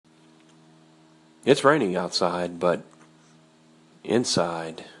It's raining outside, but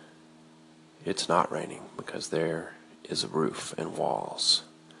inside it's not raining because there is a roof and walls.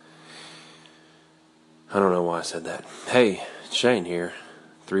 I don't know why I said that. Hey, Shane here.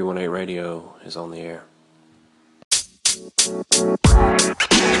 318 Radio is on the air.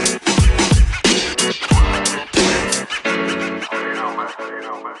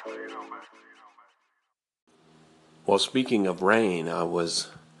 Well, speaking of rain, I was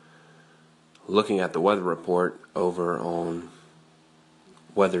looking at the weather report over on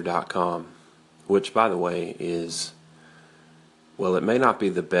weather.com, which, by the way, is, well, it may not be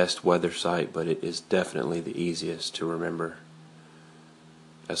the best weather site, but it is definitely the easiest to remember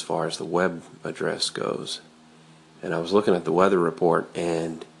as far as the web address goes. And I was looking at the weather report,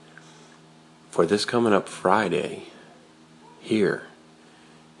 and for this coming up Friday, here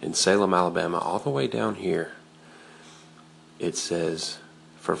in Salem, Alabama, all the way down here, it says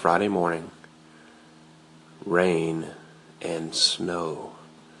for Friday morning, rain and snow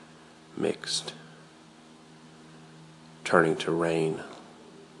mixed, turning to rain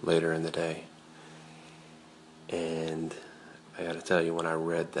later in the day. And I gotta tell you, when I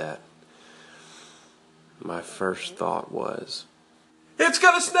read that, my first thought was, it's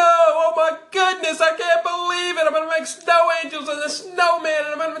gonna snow! Oh my goodness, I can't believe it! I'm gonna make snow angels and a snowman,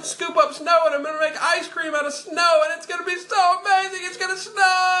 and I'm gonna scoop up snow, and I'm gonna make ice cream out of snow, and it's gonna be so amazing! It's gonna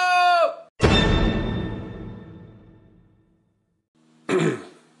snow!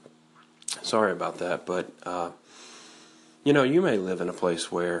 Sorry about that, but you may live in a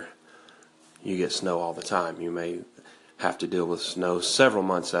place where you get snow all the time. You may have to deal with snow several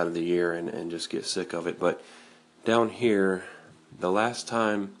months out of the year and just get sick of it. But down here, the last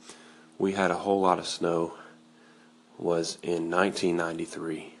time we had a whole lot of snow was in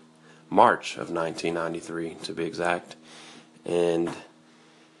 1993, March of 1993 to be exact, and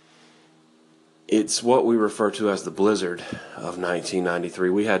it's what we refer to as the blizzard of 1993.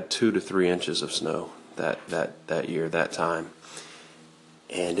 We had 2 to 3 inches of snow that year, that time,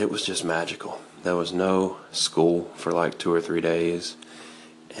 and it was just magical. There was no school for like 2 or 3 days,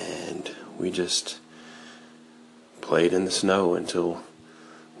 and we just played in the snow until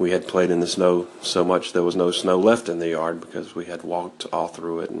we had played in the snow so much there was no snow left in the yard because we had walked all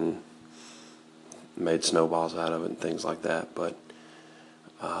through it and made snowballs out of it and things like that. But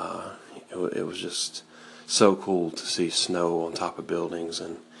it was just so cool to see snow on top of buildings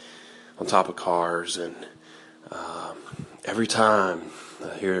and on top of cars, and every time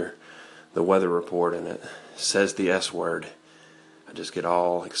I hear the weather report and it says the S word, I just get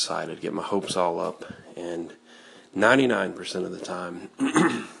all excited, get my hopes all up, and 99% of the time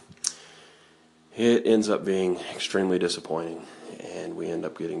it ends up being extremely disappointing, and we end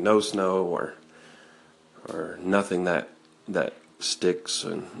up getting no snow or nothing that sticks,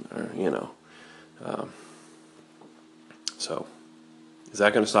 and so is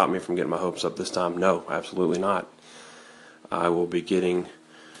that going to stop me from getting my hopes up this time? No, absolutely not. I will be getting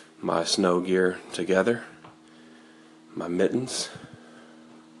my snow gear together, my mittens,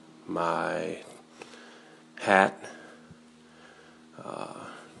 my hat,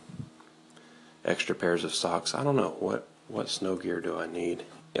 extra pairs of socks. I don't know what snow gear do I need.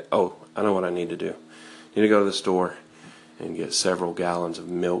 Oh, I know what I need to do. I need to go to the store and get several gallons of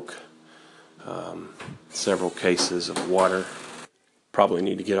milk, several cases of water. Probably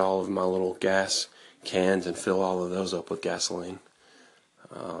need to get all of my little gas cans and fill all of those up with gasoline.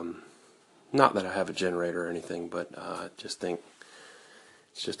 Not that I have a generator or anything, but I just think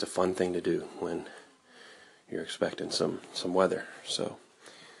it's just a fun thing to do when you're expecting some weather. So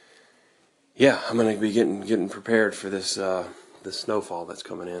yeah, I'm going to be getting prepared for this snowfall that's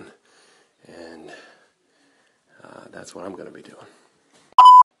coming in, and that's what I'm going to be doing.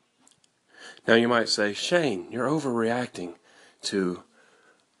 Now you might say, Shane, you're overreacting to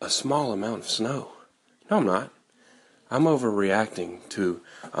a small amount of snow. No, I'm not. I'm overreacting to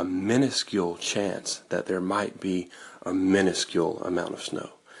a minuscule chance that there might be a minuscule amount of snow.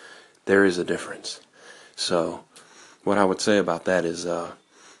 There is a difference. So what I would say about that is,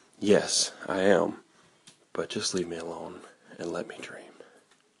 yes, I am, but just leave me alone and let me dream.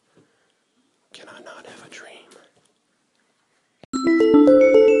 Can I not have a dream?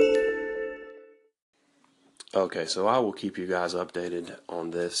 Okay, so I will keep you guys updated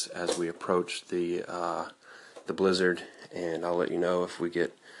on this as we approach the blizzard, and I'll let you know if we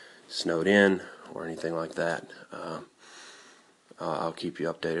get snowed in or anything like that. I'll keep you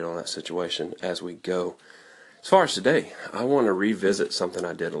updated on that situation as we go. As far as today, I want to revisit something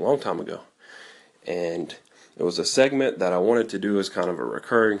I did a long time ago, and it was a segment that I wanted to do as kind of a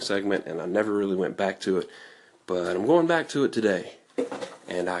recurring segment, and I never really went back to it, but I'm going back to it today,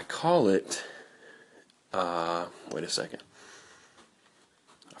 and I call it Wait a second.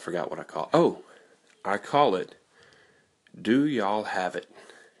 I forgot what I call it. Oh, I call it, Do Y'all Have It?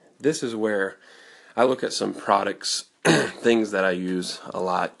 This is where I look at some products, things that I use a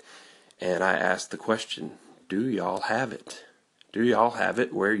lot, and I ask the question, do y'all have it? Do y'all have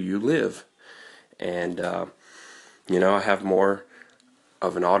it where you live? And, I have more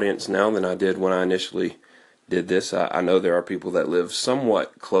of an audience now than I did when I initially did this. I know there are people that live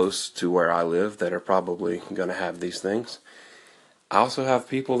somewhat close to where I live that are probably going to have these things. I also have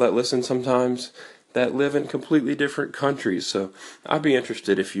people that listen sometimes that live in completely different countries. So I'd be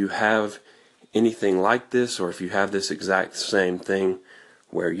interested if you have anything like this, or if you have this exact same thing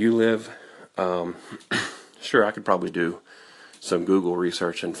where you live. Sure, I could probably do some Google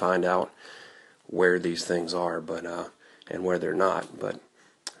research and find out where these things are, but and where they're not. But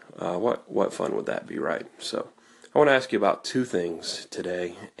what fun would that be, right? So I want to ask you about two things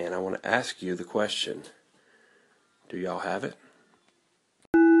today, and I want to ask you the question: do y'all have it?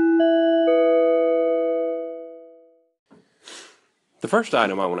 The first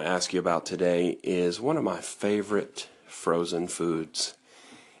item I want to ask you about today is one of my favorite frozen foods.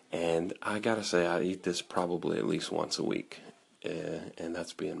 And I gotta say, I eat this probably at least once a week. And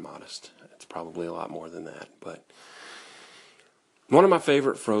that's being modest. It's probably a lot more than that. But one of my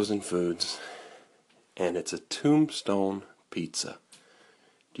favorite frozen foods, and it's a Tombstone pizza.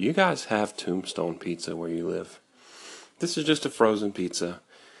 Do you guys have Tombstone pizza where you live? This is just a frozen pizza.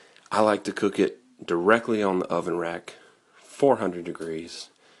 I like to cook it directly on the oven rack, 400 degrees.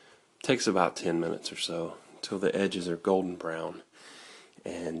 Takes about 10 minutes or so until the edges are golden brown.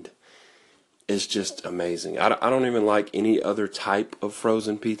 And it's just amazing. I don't even like any other type of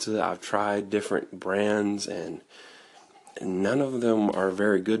frozen pizza. I've tried different brands, and none of them are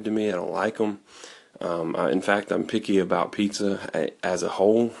very good to me. I don't like them. In fact, I'm picky about pizza as a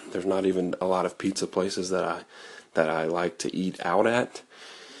whole. There's not even a lot of pizza places that I like to eat out at.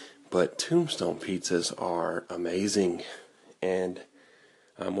 But Tombstone pizzas are amazing, and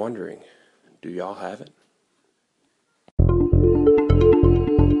I'm wondering, do y'all have it?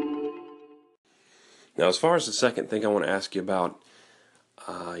 Now, as far as the second thing I want to ask you about,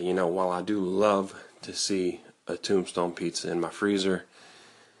 while I do love to see a Tombstone pizza in my freezer,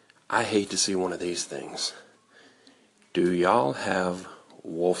 I hate to see one of these things. Do y'all have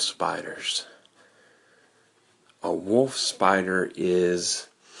wolf spiders? A wolf spider is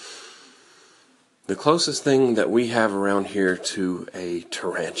the closest thing that we have around here to a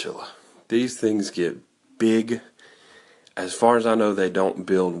tarantula. These things get big. As far as I know, they don't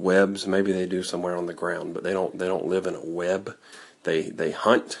build webs. Maybe they do somewhere on the ground, but they don't live in a web. They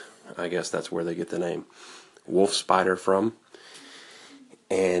hunt. I guess that's where they get the name wolf spider from.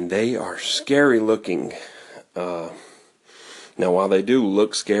 And they are scary looking. Now, while they do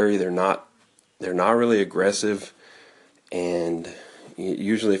look scary, they're not really aggressive. And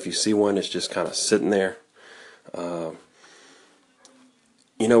usually, if you see one, it's just kind of sitting there.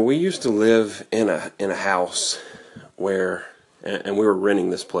 We used to live in a house where, and we were renting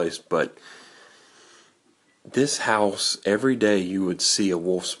this place, but this house, every day you would see a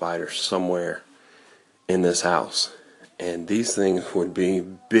wolf spider somewhere in this house, and these things would be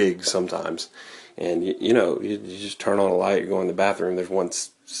big sometimes. And you just turn on a light, you go in the bathroom, there's one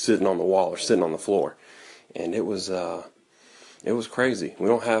sitting on the wall or sitting on the floor, and it was crazy. We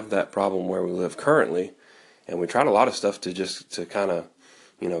don't have that problem where we live currently, and we tried a lot of stuff to kind of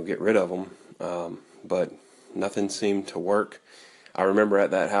get rid of them, but nothing seemed to work. I remember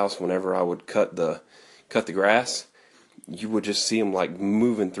at that house, whenever I would cut the grass, you would just see them like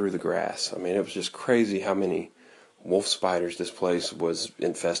moving through the grass. I mean, it was just crazy how many wolf spiders this place was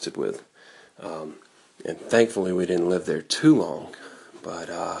infested with. And thankfully, we didn't live there too long. But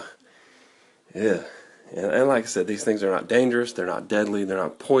yeah, and like I said, these things are not dangerous. They're not deadly. They're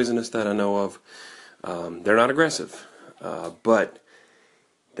not poisonous that I know of. They're not aggressive, but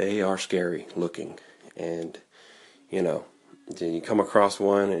they are scary looking. And you come across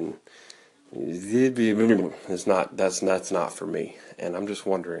one, and that's not for me. And I'm just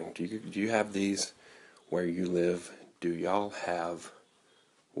wondering, do you have these where you live? Do y'all have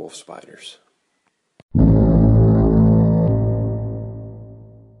wolf spiders?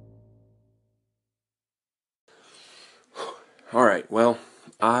 All right, well,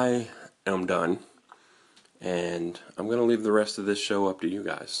 I am done, and I'm going to leave the rest of this show up to you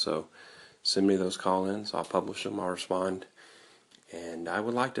guys. So send me those call-ins. I'll publish them. I'll respond. And I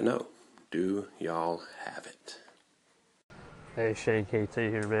would like to know, do y'all have it? Hey, Shane KT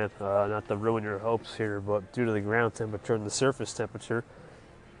here, man. Not to ruin your hopes here, but due to the ground temperature and the surface temperature,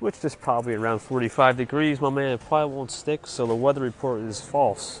 which is probably around 45 degrees, my man, it probably won't stick, so the weather report is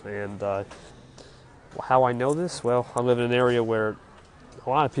false. And How I know this? Well, I live in an area where a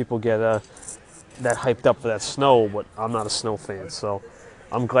lot of people get that hyped up for that snow, but I'm not a snow fan, so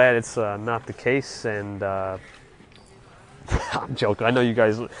I'm glad it's not the case. And I'm joking. I know you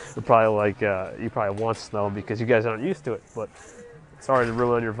guys are probably like, you probably want snow because you guys aren't used to it, but sorry to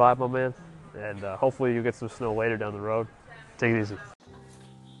ruin your vibe, my man. And hopefully you get some snow later down the road. Take it easy.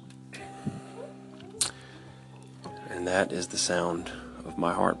 And that is the sound of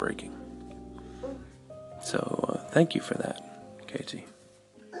my heart breaking. So thank you for that, Katie.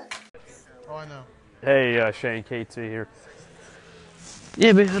 Oh, I know. Hey, Shane, KT here.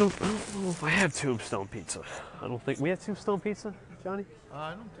 Yeah, man, I don't know if I have Tombstone Pizza. I don't think we have Tombstone Pizza, Johnny.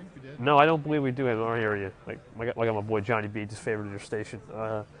 I don't think we did. No, I don't believe we do in our area. Like my boy Johnny B just favored your station.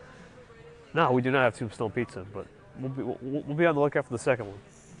 No, we do not have Tombstone Pizza, but we'll be on the lookout for the second one.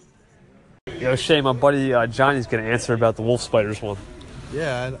 Yo, Shane, my buddy Johnny's gonna answer about the wolf spiders one.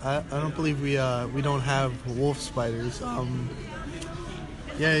 Yeah, I don't believe we don't have wolf spiders.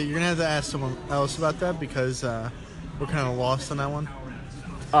 Yeah, you're gonna have to ask someone else about that because we're kind of lost on that one.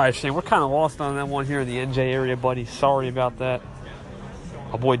 All right, Shane, we're kind of lost on that one here in the NJ area, buddy. Sorry about that.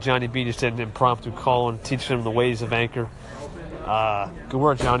 My boy Johnny B just did an impromptu call and teaching him the ways of Anchor. Good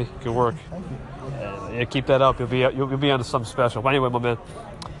work, Johnny. Good work. Thank you. Yeah, keep that up. You'll be on something special. But anyway, my man,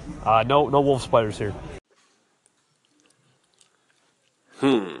 no wolf spiders here.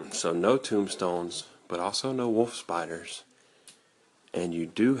 So no tombstones, but also no wolf spiders. And you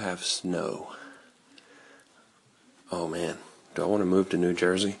do have snow. Oh man, do I want to move to New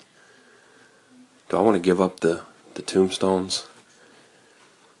Jersey? Do I want to give up the tombstones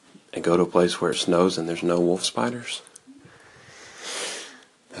and go to a place where it snows and there's no wolf spiders?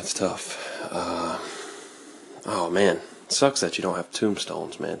 That's tough. Oh man, it sucks that you don't have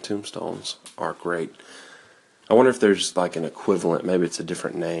tombstones, man. Tombstones are great. I wonder if there's like an equivalent, maybe it's a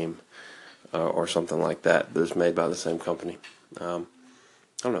different name or something like that that's made by the same company. I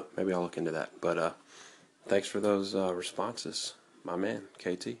don't know, maybe I'll look into that. But thanks for those responses, my man,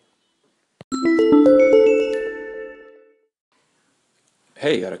 KT.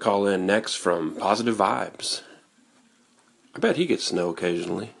 Hey, got a call in next from Positive Vibes. I bet he gets snow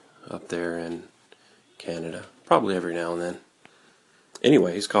occasionally up there in Canada, probably every now and then.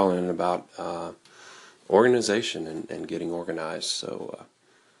 Anyway, he's calling in about organization and getting organized, so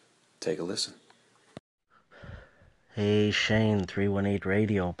take a listen. Hey Shane, 318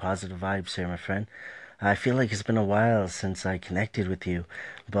 Radio, Positive Vibes here, my friend. I feel like it's been a while since I connected with you,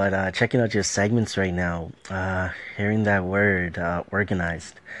 but checking out your segments right now, hearing that word,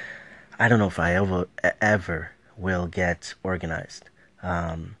 organized, I don't know if I ever will get organized.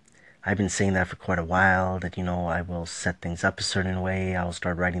 I've been saying that for quite a while, that, I will set things up a certain way, I'll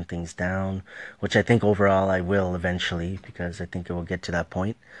start writing things down, which I think overall I will eventually, because I think it will get to that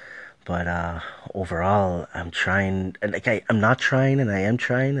point. But overall, I'm trying, like I'm not trying and I am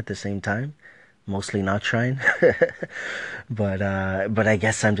trying at the same time. Mostly not trying. but I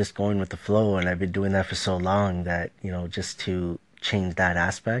guess I'm just going with the flow, and I've been doing that for so long that, just to change that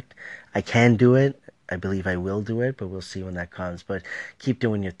aspect. I can do it. I believe I will do it, but we'll see when that comes. But keep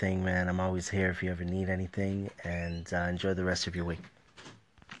doing your thing, man. I'm always here if you ever need anything, and enjoy the rest of your week.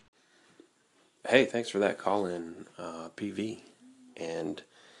 Hey, thanks for that call in, PV. And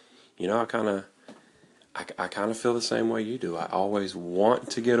I kind of feel the same way you do. I always want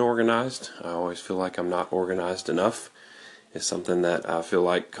to get organized. I always feel like I'm not organized enough. It's something that I feel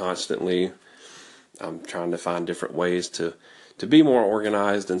like constantly I'm trying to find different ways to be more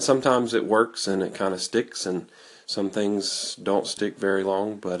organized, and sometimes it works and it kind of sticks, and some things don't stick very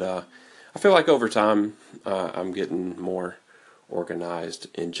long, but I feel like over time I'm getting more organized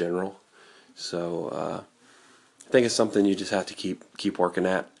in general. So I think it's something you just have to keep working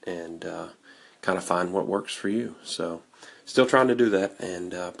at and kind of find what works for you. So still trying to do that,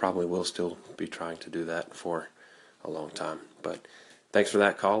 and probably will still be trying to do that for a long time. But thanks for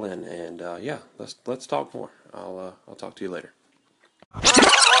that call in, and yeah, let's talk more. I'll talk to you later.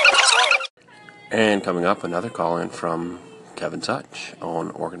 And coming up, another call in from Kevin Touch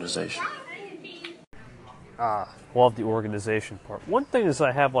on organization. Love the organization part. One thing is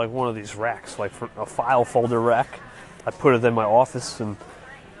I have like one of these racks, like for a file folder rack. I put it in my office and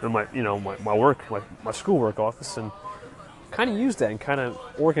in my work, my schoolwork office, and kind of use that and kind of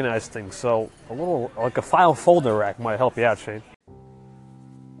organize things. So a little like a file folder rack might help you out, Shane.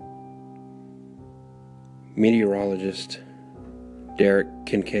 Meteorologist Derek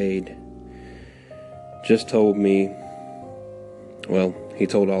Kincaid just told me, well, he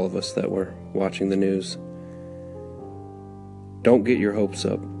told all of us that were watching the news, don't get your hopes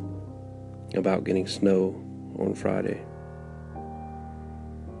up about getting snow on Friday.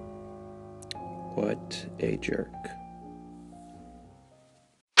 What a jerk.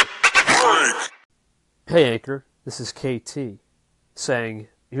 Hey Anchor, this is KT saying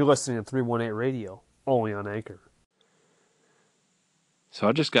you're listening to 318 Radio, only on Anchor. So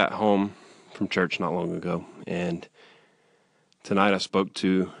I just got home from church not long ago, and tonight I spoke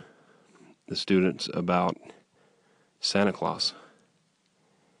to the students about Santa Claus.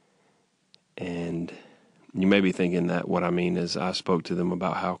 And you may be thinking that what I mean is I spoke to them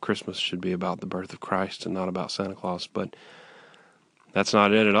about how Christmas should be about the birth of Christ and not about Santa Claus, but that's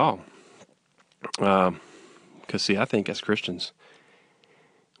not it at all. Because, see, I think as Christians,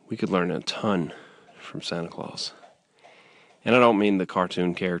 we could learn a ton from Santa Claus. And I don't mean the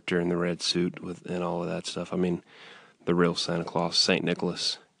cartoon character in the red suit and all of that stuff. I mean the real Santa Claus, St.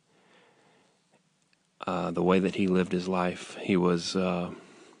 Nicholas. The way that he lived his life. He was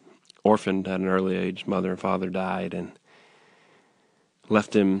orphaned at an early age. Mother and father died and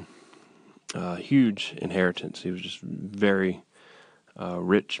left him a huge inheritance. He was just very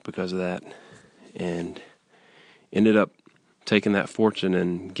rich because of that, and ended up taking that fortune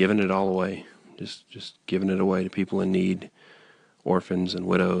and giving it all away. Just giving it away to people in need, orphans and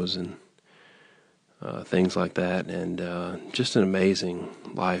widows and things like that. And just an amazing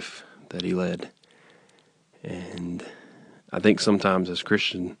life that he led. And I think sometimes as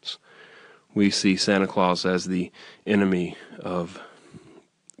Christians, we see Santa Claus as the enemy of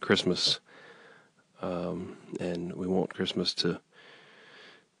Christmas. And we want Christmas to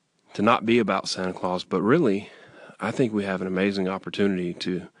not be about Santa Claus. But really, I think we have an amazing opportunity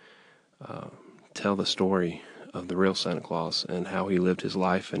to tell the story of the real Santa Claus and how he lived his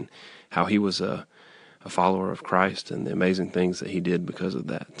life and how he was a follower of Christ and the amazing things that he did because of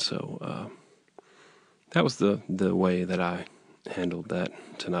that. So that was the way that I handled that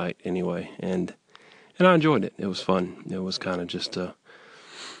tonight anyway. And I enjoyed it. It was fun. It was kind of just a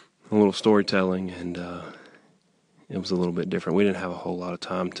little storytelling, and it was a little bit different. We didn't have a whole lot of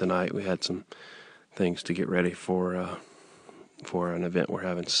time tonight. We had some things to get ready for an event we're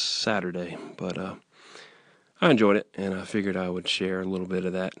having Saturday. But I enjoyed it, and I figured I would share a little bit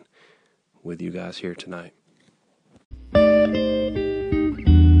of that with you guys here tonight.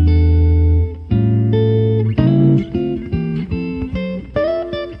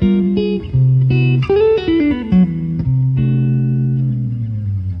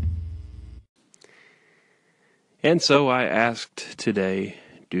 And so I asked today,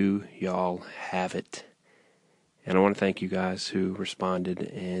 do y'all have it? And I want to thank you guys who responded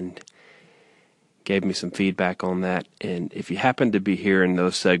and gave me some feedback on that. And if you happen to be hearing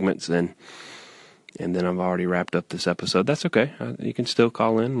those segments and then I've already wrapped up this episode, that's okay. You can still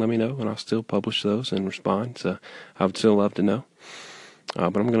call in, let me know, and I'll still publish those and respond. So I would still love to know.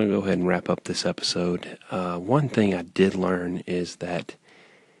 But I'm going to go ahead and wrap up this episode. One thing I did learn is that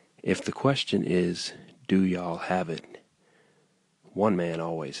if the question is, do y'all have it? One man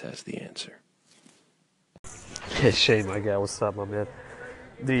always has the answer. Yeah, Shane, my guy, what's up, my man?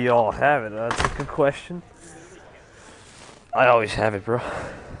 Do y'all have it? That's a good question. I always have it, bro.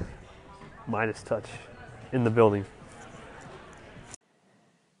 Midas touch in the building.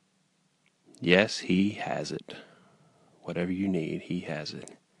 Yes, he has it. Whatever you need, he has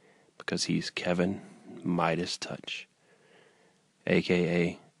it. Because he's Kevin Midas Touch.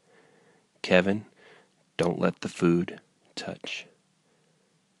 A.K.A. Kevin, don't let the food touch.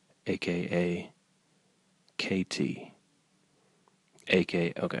 A.K.A. KT.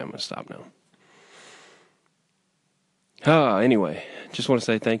 A.K.A. Okay, I'm going to stop now. Anyway, just want to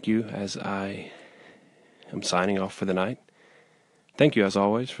say thank you as I am signing off for the night. Thank you, as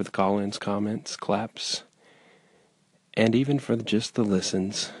always, for the call-ins, comments, claps, and even for just the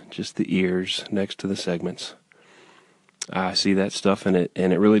listens, just the ears next to the segments. I see that stuff, and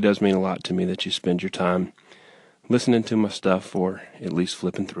it really does mean a lot to me that you spend your time listening to my stuff or at least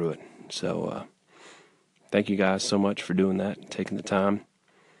flipping through it. So thank you guys so much for doing that and taking the time.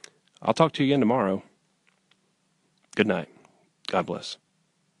 I'll talk to you again tomorrow. Good night. God bless.